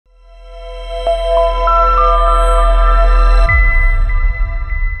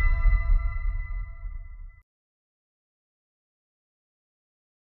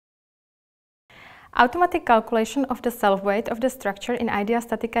Automatic calculation of the self-weight of the structure in IDEA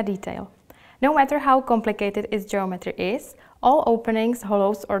StatiCa Detail. No matter how complicated its geometry is, all openings,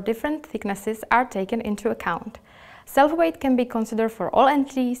 hollows or different thicknesses are taken into account. Self-weight can be considered for all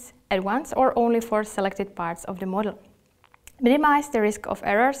entities at once or only for selected parts of the model. Minimize the risk of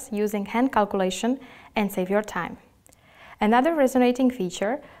errors using hand calculation and save your time. Another resonating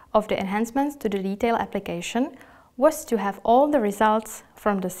feature of the enhancements to the detail application was to have all the results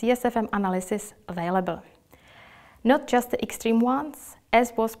from the CSFM analysis available. Not just the extreme ones,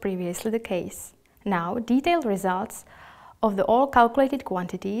 as was previously the case. Now, detailed results of the all calculated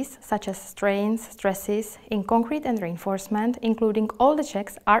quantities, such as strains, stresses, in concrete and reinforcement, including all the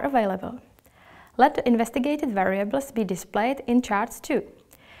checks, are available. Let the investigated variables be displayed in charts too.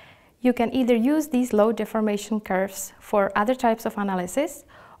 You can either use these load deformation curves for other types of analysis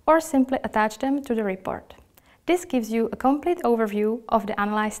or simply attach them to the report. This gives you a complete overview of the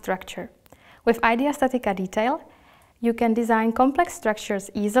analyzed structure. With IDEA StatiCa Detail, you can design complex structures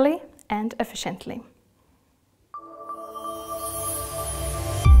easily and efficiently.